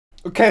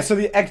Okay, so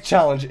the egg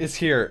challenge is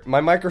here.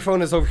 My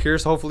microphone is over here,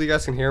 so hopefully you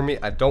guys can hear me.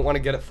 I don't want to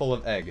get it full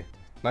of egg.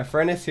 My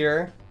friend is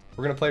here.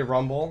 We're gonna play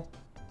Rumble.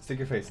 Stick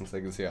your face in so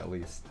they can see at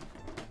least.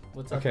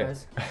 What's up,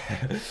 guys?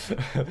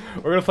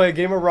 We're gonna play a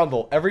game of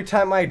Rumble. Every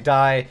time I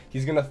die,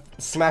 he's gonna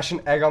smash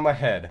an egg on my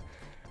head.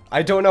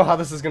 I don't know how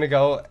this is gonna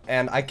go,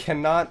 and I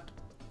cannot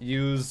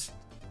use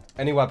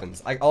any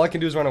weapons. All I can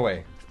do is run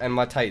away, and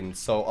my Titans.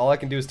 So all I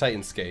can do is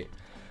Titan skate.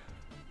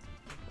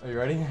 Are you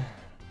ready?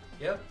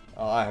 Yep.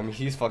 I mean,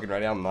 he's fucking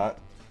ready. I'm not.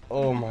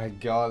 Oh my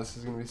god, this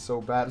is gonna be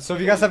so bad. So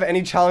if you guys have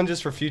any challenges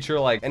for future,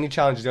 like any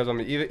challenges you guys want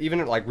me,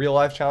 even like real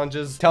life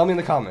challenges, tell me in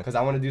the comments, because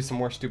I want to do some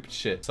more stupid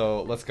shit.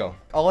 So let's go.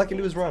 All I can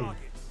do is run.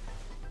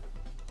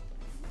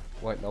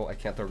 What? No, I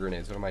can't throw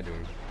grenades. What am I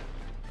doing?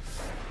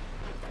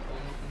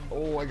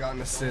 Oh, I got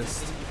an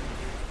assist.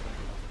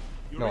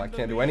 No, I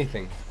can't do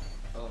anything.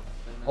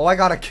 Oh, I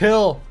got a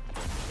kill.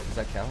 Does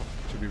that count?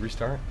 Should we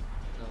restart?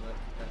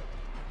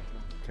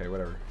 Okay,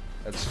 whatever.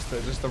 That's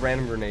just a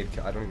random grenade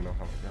kill. I don't even know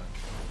how I got.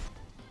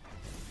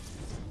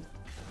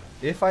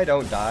 If I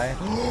don't die.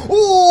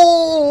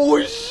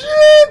 Oh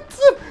shit!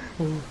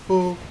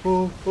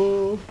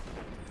 Oh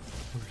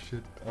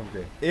shit.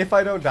 Okay. If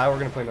I don't die, we're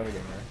gonna play another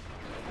game,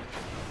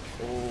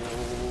 right?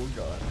 Oh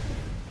god.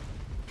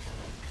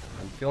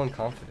 I'm feeling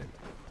confident.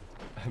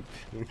 I'm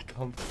feeling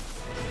confident.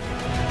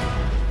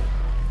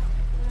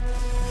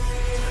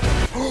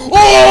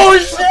 Oh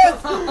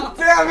shit!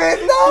 Damn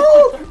it!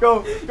 No!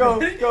 Go!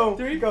 Three, go!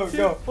 two,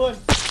 Go! one.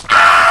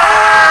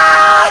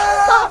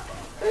 Ah!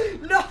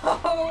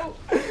 No!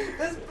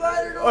 This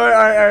bladder.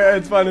 Alright,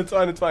 it's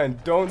fine.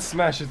 Don't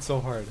smash it so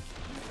hard.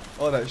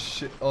 Oh that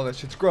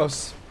shit's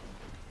gross.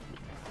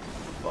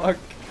 Fuck.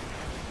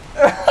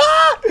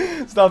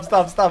 Stop.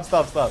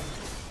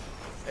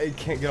 I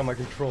can't get on my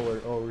controller.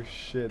 Oh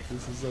shit,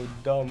 this is so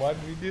dumb. Why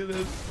did we do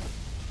this?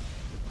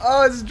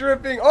 Oh, it's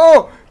dripping.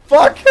 Oh,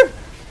 fuck!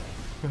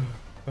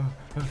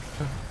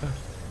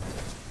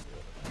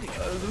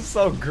 Oh, this is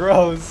so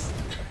gross.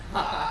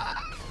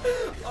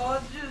 Oh,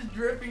 it's just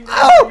dripping.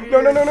 Ow!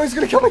 No, he's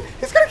gonna kill me!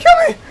 He's gonna kill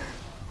me!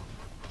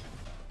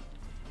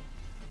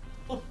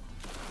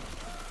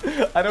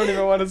 I don't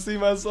even want to see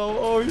myself.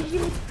 Oh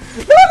shit.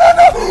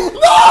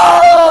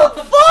 No!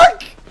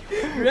 Fuck!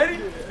 You ready?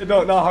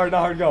 No, not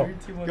hard, go. 3,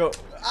 2, 1. Go.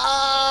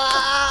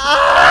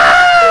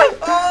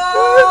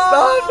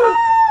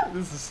 Stop!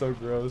 This is so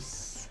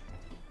gross.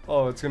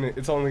 Oh, it's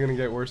only gonna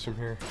get worse from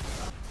here.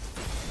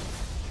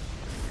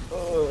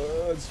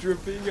 Oh, it's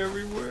dripping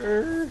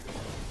everywhere.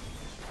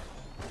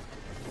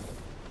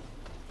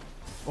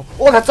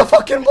 Oh, that's a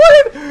fucking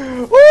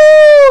blade!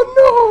 Oh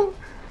no!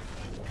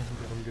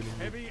 I'm getting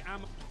heavy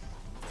ammo.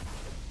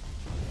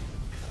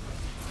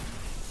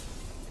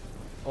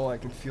 Oh, I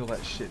can feel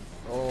that shit.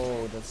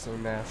 Oh, that's so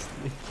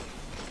nasty.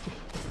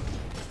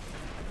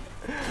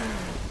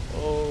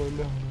 Oh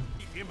no.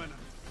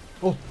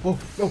 Oh,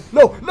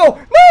 no!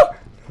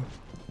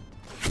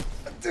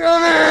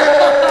 Damn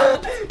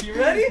it! You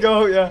ready?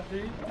 Go, yeah.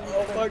 3, 2,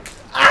 Oh fuck.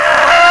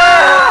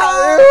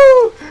 Ah!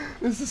 Ew!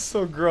 This is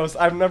so gross.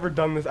 I've never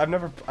done this. I've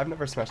never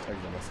smashed eggs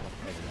on myself.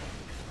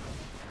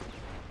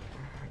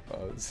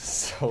 Oh, this is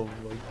so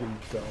fucking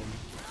dumb.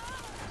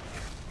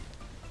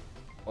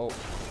 Oh,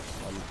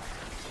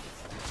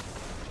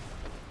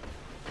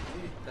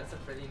 Dude, that's a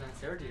pretty nice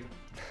hairdo.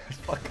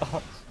 fuck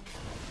off.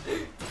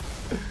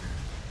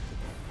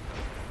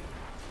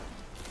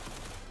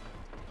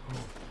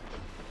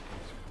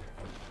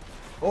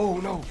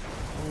 Oh no!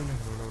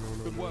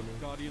 Good work,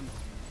 Guardian.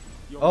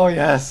 Oh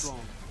yes!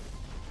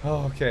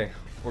 Oh, okay.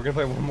 We're gonna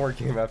play one more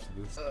game after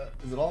this.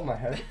 Is it all in my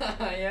head?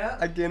 Yeah?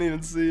 I can't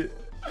even see it.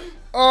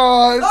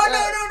 Oh,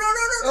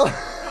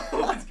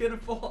 No! It's gonna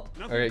fall.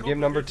 Okay, game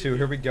number 2.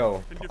 Here we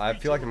go. I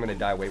feel like I'm gonna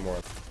die way more.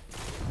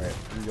 Alright,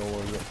 here we go.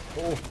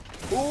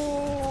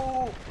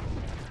 Oh!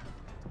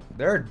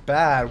 They're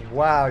bad.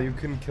 Wow, you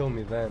couldn't kill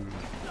me then.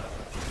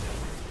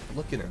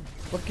 Look at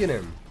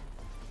him.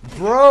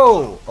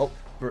 Bro! Oh,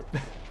 bro.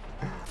 Did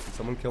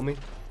someone kill me?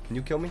 Can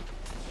you kill me?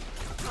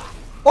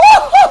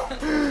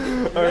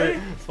 Oh! Alright,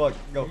 fuck,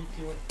 go. 3,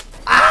 2, 1.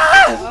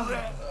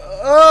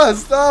 Ah!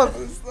 Stop!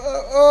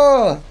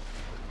 Oh!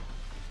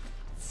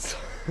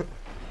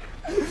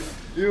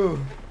 Ew.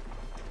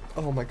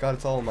 Oh my god,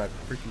 it's all in my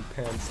freaking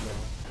pants now.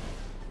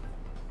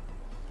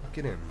 Look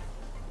at him.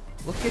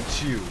 Look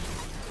at you.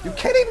 You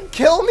can't even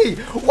kill me!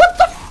 What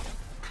the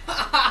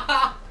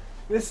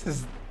This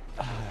is...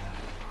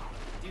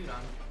 Dude,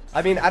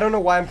 I mean, I don't know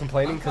why I'm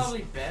complaining, because...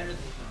 probably better than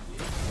you.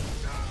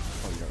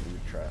 Oh, you're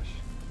trash.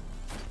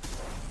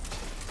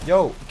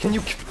 Yo, can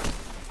you...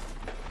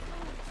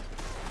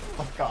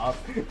 Fuck off.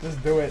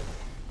 Just do it.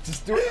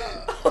 Just do it.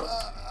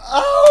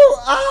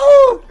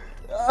 Ow!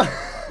 Ah!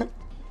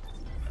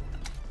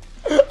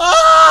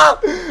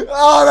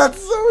 Oh, that's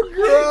so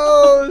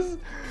gross.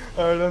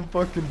 Alright, I'm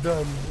fucking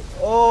done.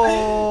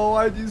 Oh,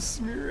 why'd you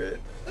smear it?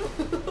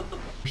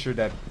 For sure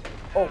dead.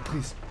 Oh,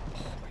 please.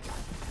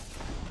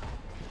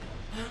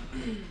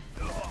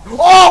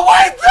 Oh,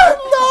 why the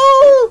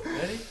no?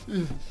 Ready?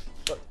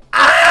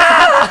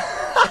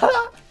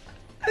 Ah!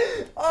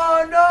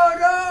 Oh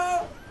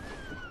no!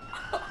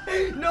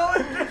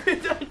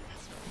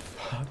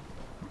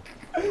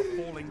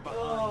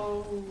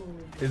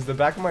 Is the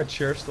back of my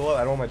chair still up?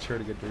 I don't want my chair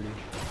to get dirty.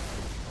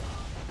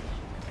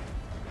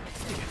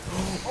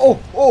 Oh,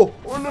 oh,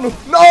 oh, no, no,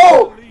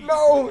 no,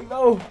 no,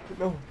 no,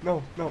 no,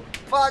 no, no,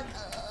 fuck.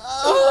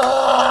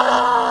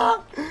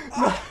 Ah!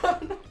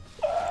 No.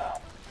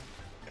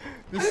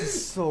 This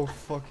is so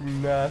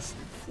fucking nasty.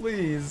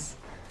 Please,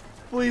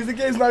 please, the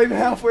game's not even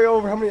halfway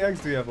over. How many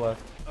eggs do you have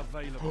left?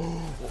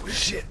 Oh,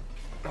 shit.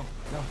 No,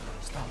 no,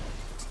 stop,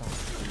 stop,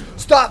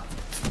 stop.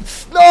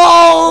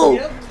 No!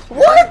 Yep.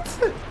 What?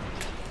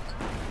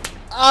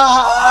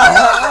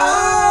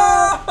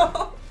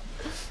 Ah!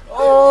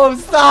 Oh,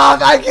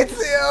 stop! I can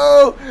see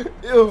you!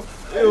 Ew,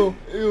 ew,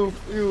 ew,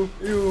 ew,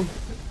 ew.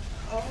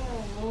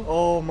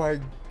 Oh my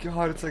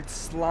god, it's like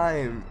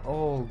slime.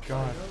 Oh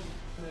god.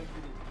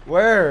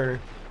 Where?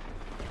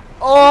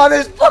 Oh,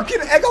 there's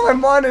fucking egg on my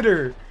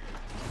monitor!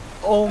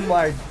 Oh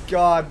my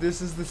god,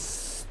 this is the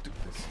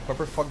stupidest.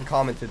 Whoever fucking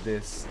commented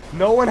this.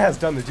 No one has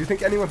done this. Do you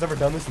think anyone's ever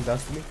done this in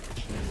Destiny?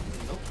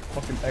 Nope.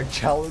 Fucking egg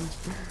challenge.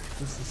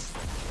 This is.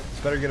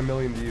 This better get 1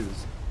 million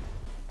views.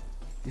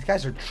 These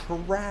guys are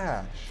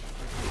trash.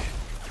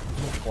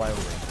 Fly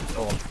over.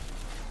 Oh.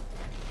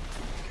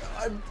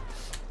 God.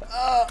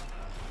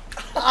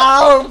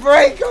 Oh,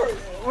 breaker!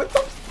 What the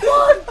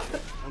fuck?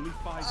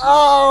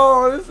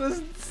 Oh, this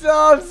is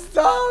dumb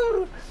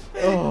stuff.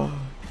 Oh.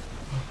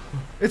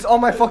 It's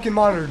on my fucking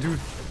monitor, dude.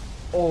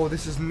 Oh,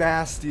 this is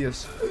nasty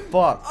as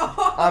fuck.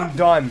 I'm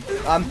done.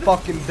 I'm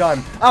fucking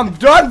done. I'm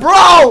done,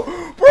 bro!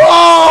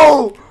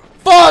 Bro!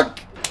 Fuck!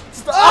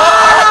 Stop!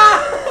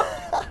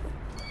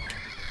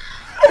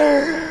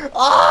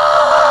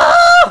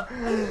 Ah!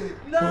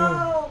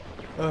 No!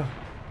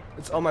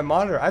 It's on my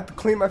monitor. I have to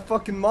clean my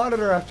fucking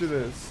monitor after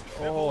this.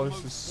 Oh,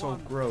 this is so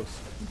gross.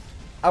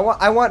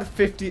 I want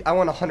 50, I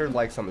want 100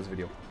 likes on this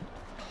video.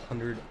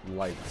 100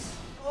 likes.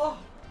 Oh,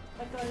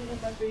 I got it in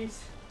my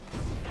face.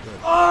 Good.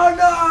 Oh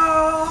no!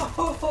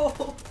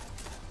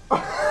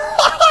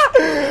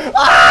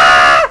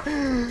 Ah!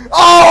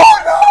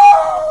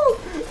 Oh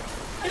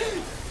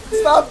no!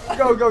 Stop!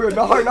 Go, go, go!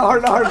 No hard, no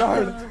hard, no hard, no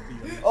hard.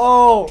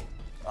 Oh,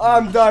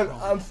 I'm done.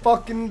 I'm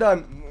fucking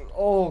done.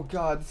 Oh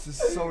god, this is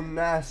so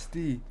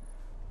nasty.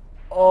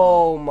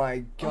 Oh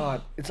my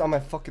god, it's on my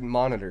fucking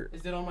monitor.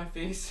 Is it on my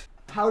face?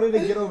 How did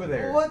it get over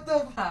there? What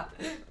the fuck?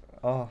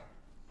 Oh.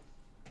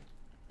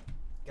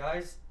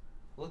 Guys,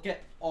 look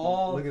at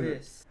all Look at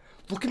this.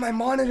 Look at my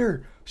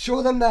monitor.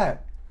 Show them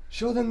that.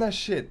 Show them that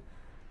shit.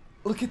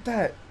 Look at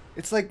that.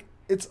 It's like,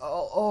 it's,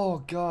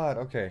 oh god.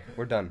 Okay,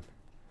 we're done.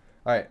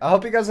 Alright, I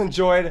hope you guys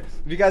enjoyed.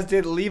 If you guys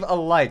did, leave a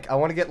like. I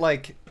want to get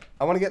like,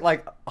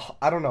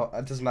 I don't know.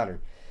 It doesn't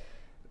matter.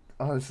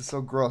 Oh, this is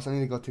so gross. I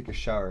need to go take a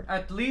shower.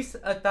 At least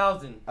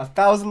 1,000.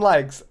 1,000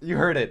 likes. You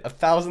heard it.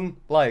 1,000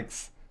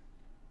 likes.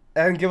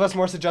 And give us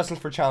more suggestions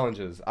for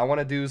challenges. I want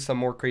to do some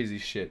more crazy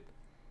shit.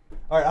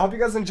 Alright, I hope you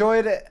guys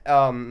enjoyed it.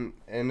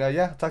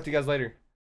 Yeah, talk to you guys later.